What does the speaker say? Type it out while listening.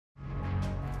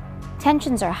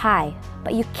Tensions are high,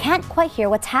 but you can't quite hear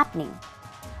what's happening.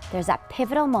 There's that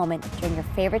pivotal moment during your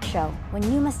favorite show when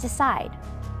you must decide,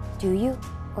 do you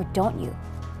or don't you?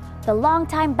 The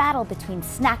long-time battle between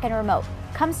snack and remote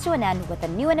comes to an end with a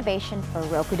new innovation for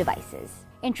Roku devices.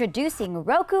 Introducing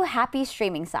Roku Happy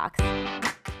Streaming Socks.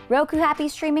 Roku Happy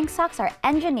Streaming Socks are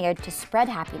engineered to spread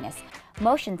happiness.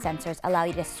 Motion sensors allow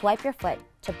you to swipe your foot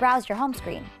to browse your home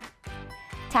screen,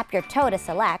 tap your toe to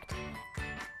select,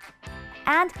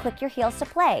 and click your heels to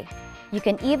play. You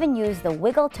can even use the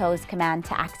Wiggle Toes command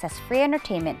to access free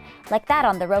entertainment like that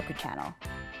on the Roku channel.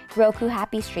 Roku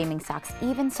Happy Streaming Socks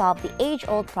even solve the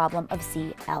age-old problem of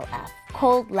CLF,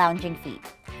 cold lounging feet,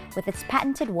 with its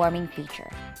patented warming feature.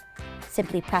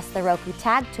 Simply press the Roku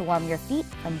tag to warm your feet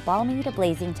from balmy to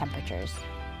blazing temperatures.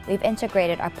 We've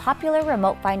integrated our popular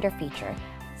remote finder feature.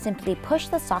 Simply push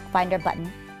the sock finder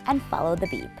button and follow the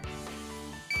beep.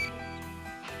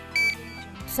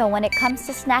 So when it comes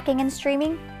to snacking and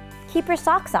streaming, keep your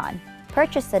socks on.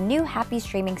 Purchase the new Happy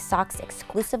Streaming Socks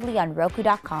exclusively on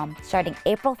Roku.com starting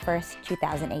April 1st,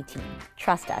 2018.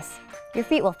 Trust us, your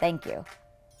feet will thank you.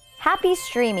 Happy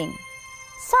streaming.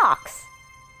 Socks!